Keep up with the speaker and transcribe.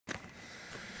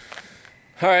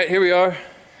All right, here we are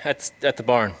at the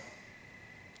barn.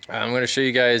 I'm going to show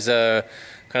you guys kind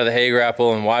of the hay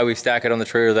grapple and why we stack it on the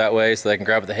trailer that way so that I can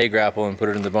grab the hay grapple and put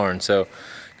it in the barn. So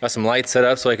got some lights set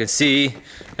up so I can see.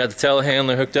 Got the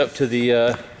telehandler hooked up to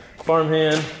the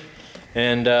farmhand,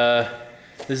 and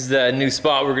this is that new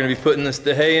spot we're going to be putting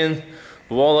the hay in.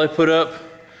 The wall I put up,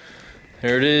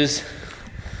 there it is.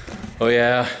 Oh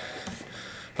yeah,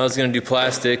 I was going to do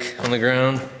plastic on the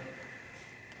ground,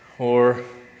 or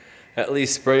at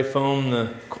least spray foam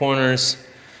the corners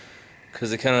because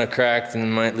they kind of cracked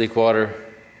and might leak water.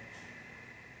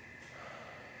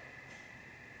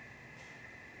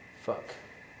 Fuck.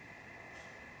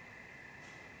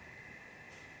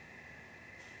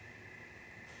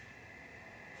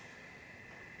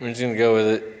 I'm just gonna go with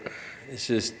it. It's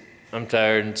just, I'm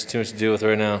tired. It's too much to deal with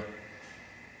right now.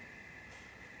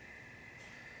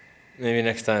 Maybe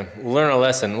next time. We'll learn a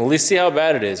lesson. We'll at least see how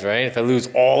bad it is, right? If I lose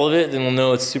all of it, then we'll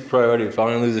know it's super priority. If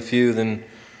I only lose a few, then it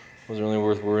wasn't really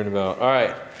worth worrying about. All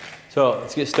right, so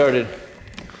let's get started.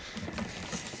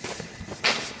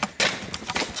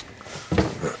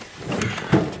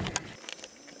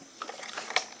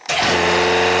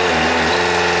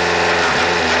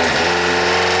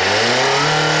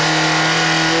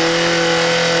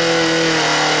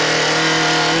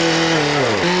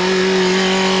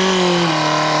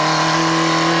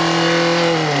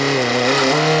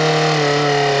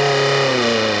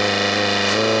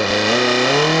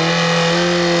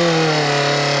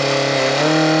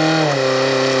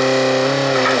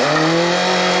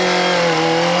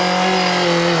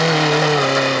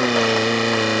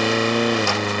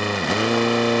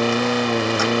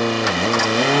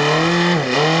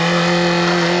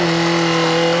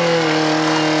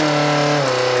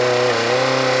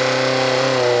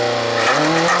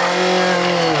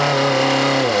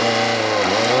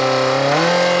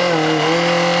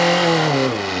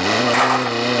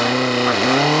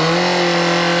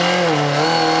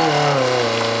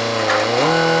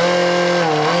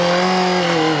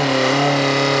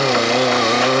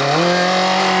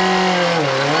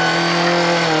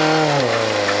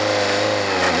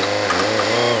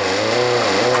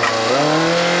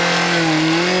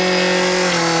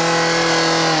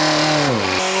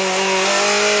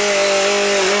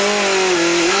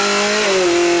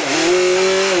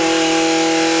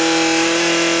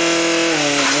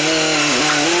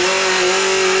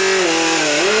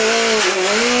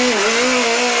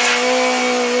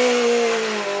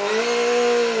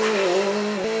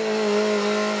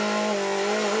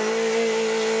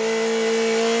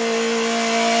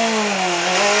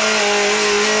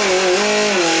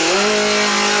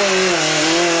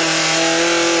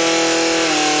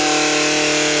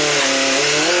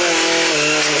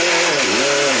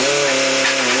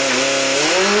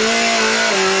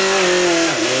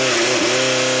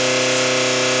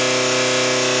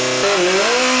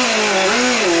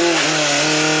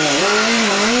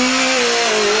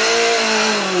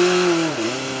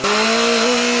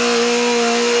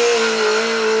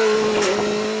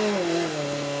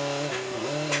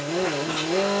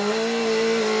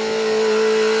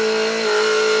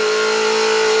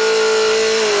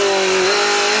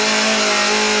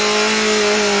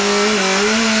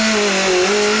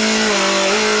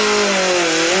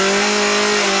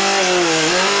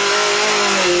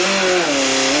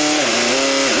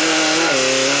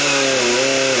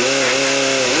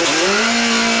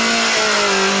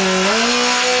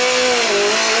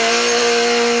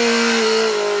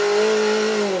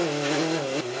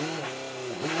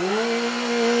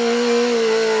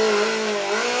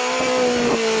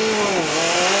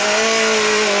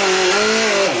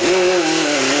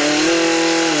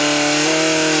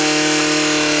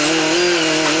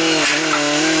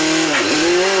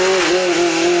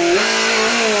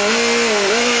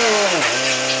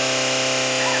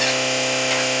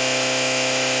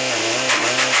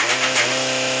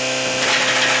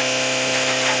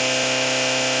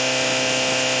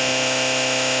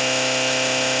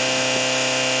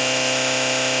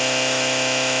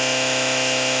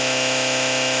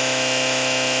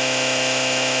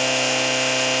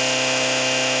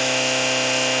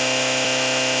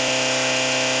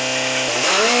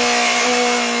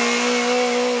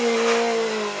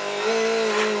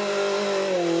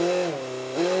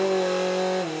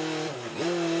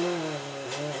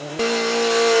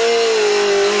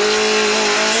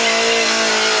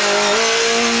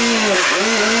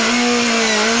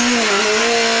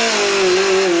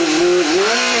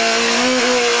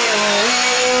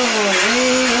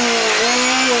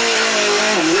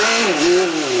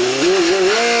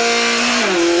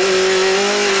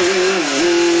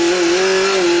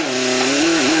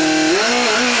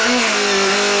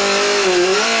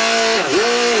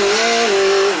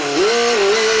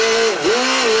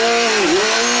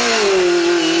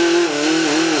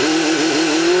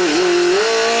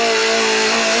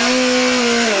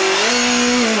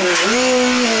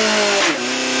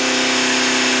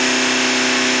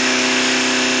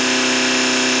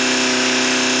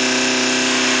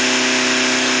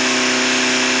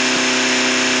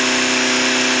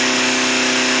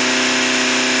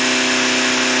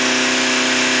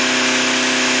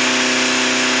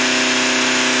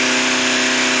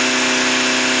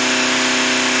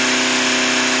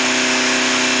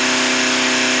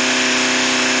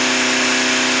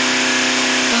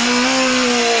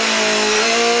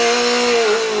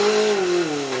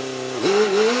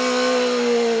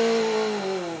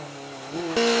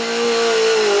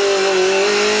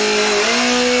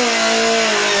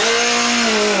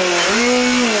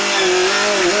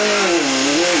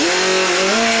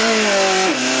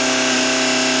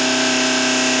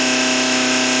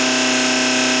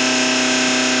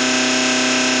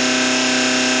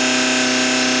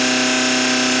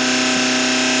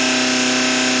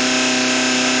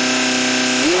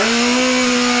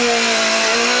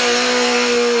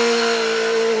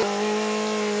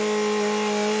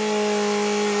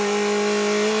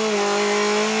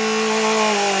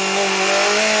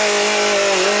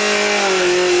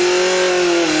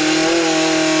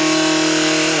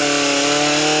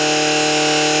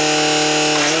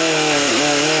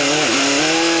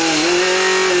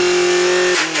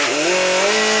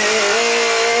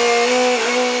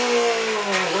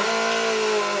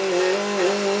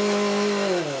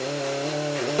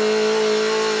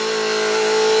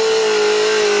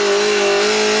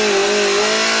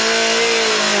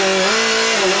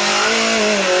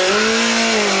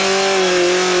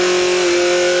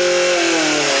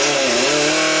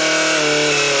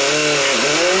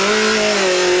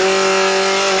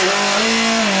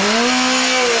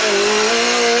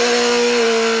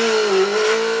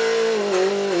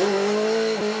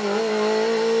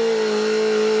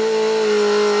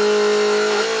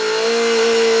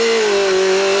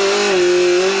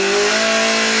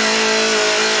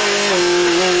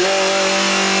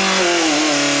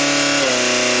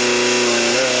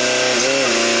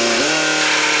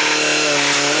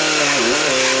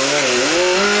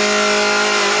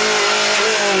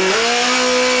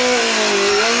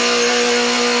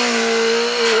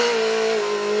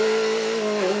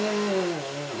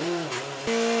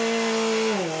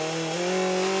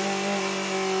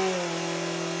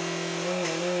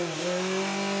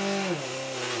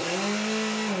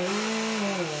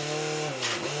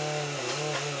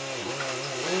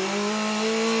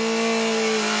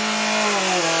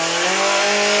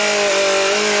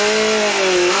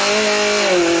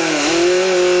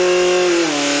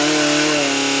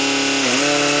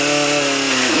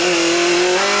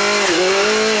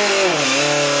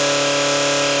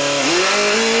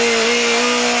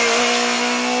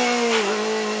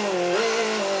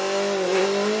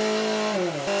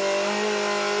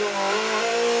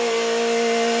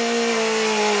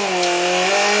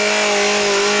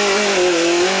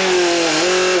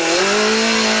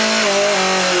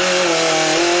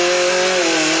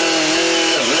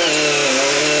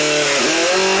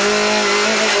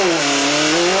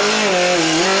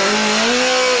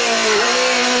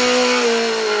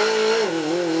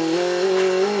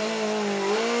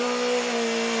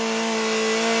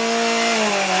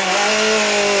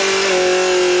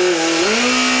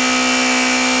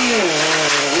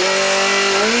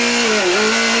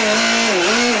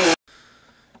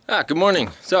 Ah, good morning.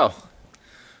 So,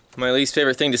 my least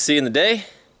favorite thing to see in the day,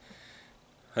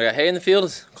 I got hay in the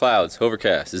field, clouds,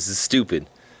 overcast. This is stupid.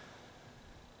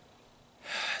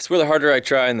 I swear the harder I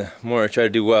try and the more I try to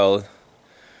do well,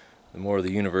 the more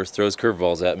the universe throws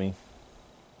curveballs at me.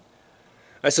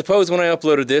 I suppose when I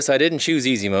uploaded this, I didn't choose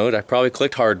easy mode. I probably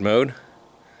clicked hard mode.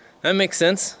 That makes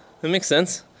sense. That makes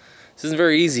sense. This isn't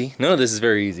very easy. None of this is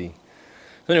very easy.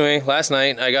 So anyway, last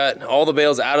night I got all the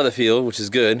bales out of the field, which is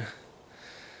good.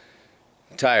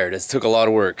 I'm tired. It took a lot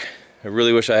of work. I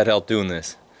really wish I had help doing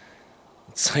this.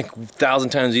 It's like 1,000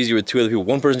 times easier with two other people.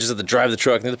 One person just has to drive the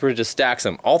truck, and the other person just stacks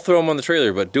them. I'll throw them on the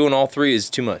trailer, but doing all three is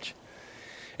too much.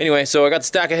 Anyway, so I got the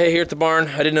stack of hay here at the barn.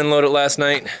 I didn't unload it last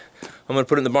night. I'm gonna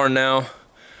put it in the barn now.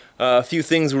 A few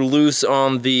things were loose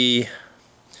on the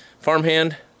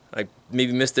farmhand. I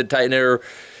maybe missed it, tighten it, or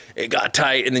it got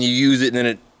tight, and then you use it, and then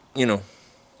it, you know,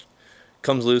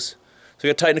 comes loose. So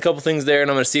I gotta tighten a couple things there,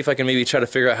 and I'm gonna see if I can maybe try to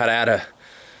figure out how to add a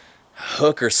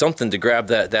hook or something to grab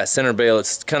that center bale.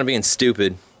 It's kind of being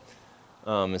stupid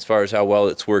as far as how well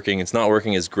it's working. It's not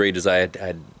working as great as I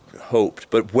had hoped,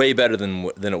 but way better than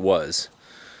it was.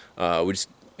 We just,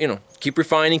 you know, keep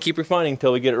refining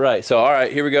until we get it right. So all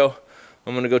right, here we go.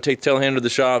 I'm gonna go take the telehandler to the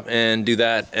shop and do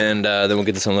that, and then we'll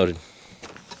get this unloaded.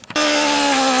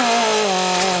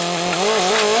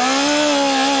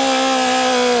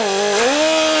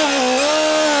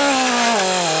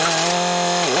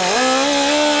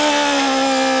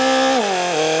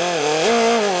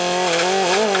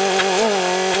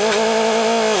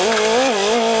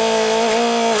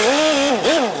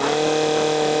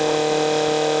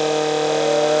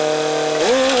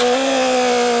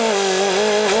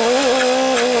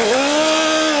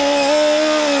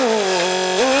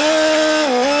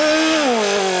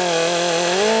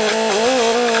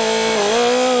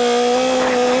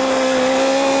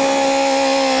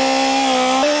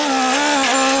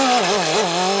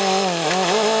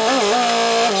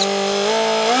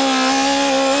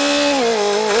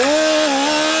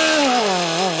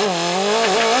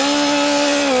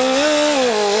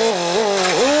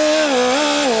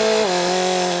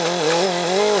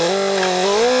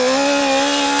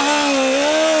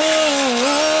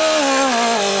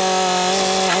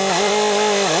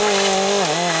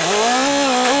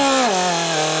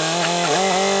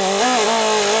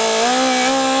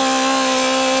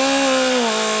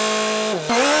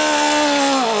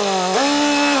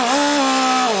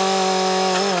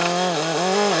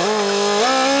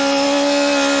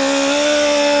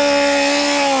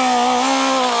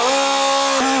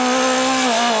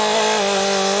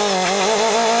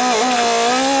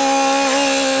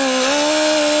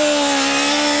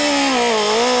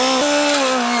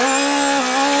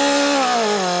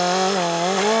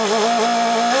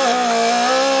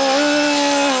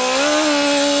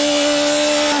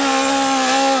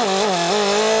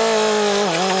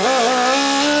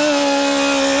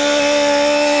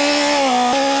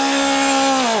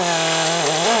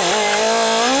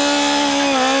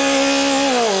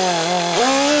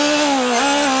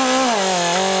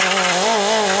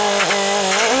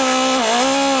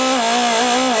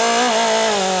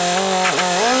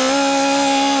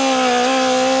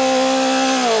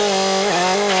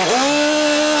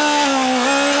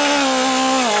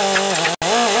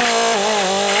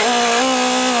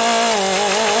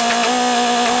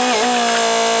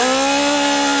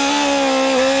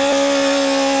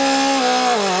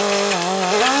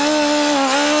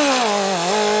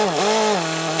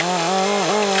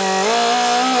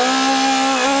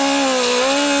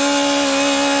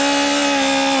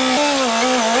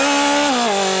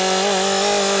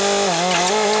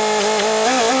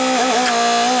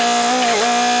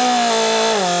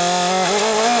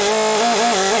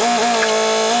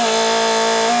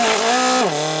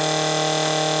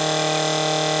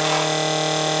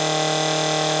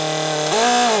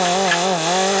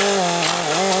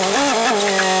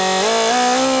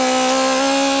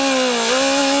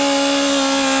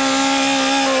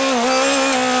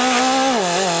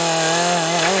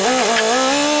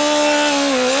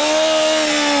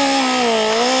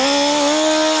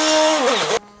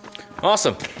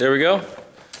 Awesome, there we go,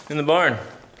 in the barn,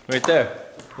 right there.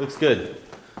 Looks good.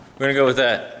 We're gonna go with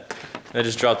that. I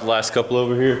just dropped the last couple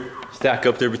over here. Stack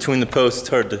up there between the posts. It's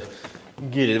hard to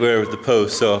get it where with the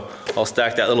post, so I'll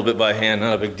stack that a little bit by hand,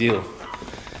 not a big deal.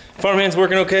 Farmhand's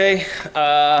working okay.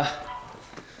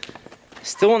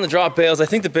 Still on the drop bales. I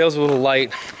think the bales are a little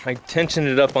light. I tensioned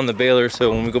it up on the baler,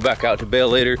 so when we go back out to bale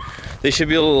later, they should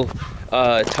be a little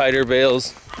tighter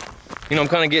bales. You know, I'm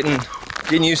kind of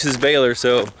getting used to this baler,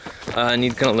 so I need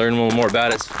to kind of learn a little more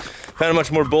about it. Found a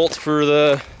bunch more bolts for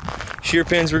the shear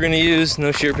pins we're going to use.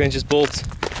 No shear pins, just bolts.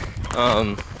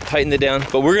 tightened it down.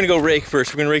 But we're gonna go rake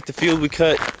first. We're gonna rake the field we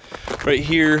cut right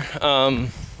here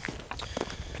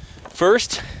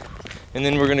first, and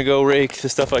then we're gonna go rake the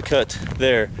stuff I cut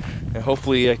there. And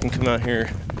hopefully I can come out here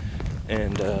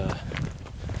and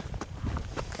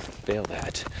bale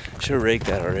that. Should have raked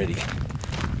that already.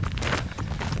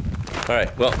 All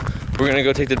right, well, we're gonna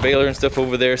go take the baler and stuff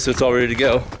over there so it's all ready to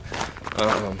go.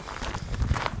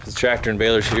 The tractor and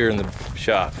baler's here in the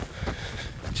shop.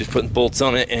 Just putting bolts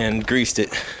on it and greased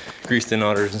the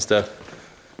knotters and stuff.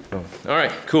 Oh. All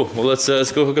right, cool. Well, let's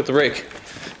go hook up the rake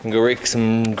and go rake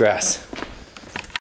some grass.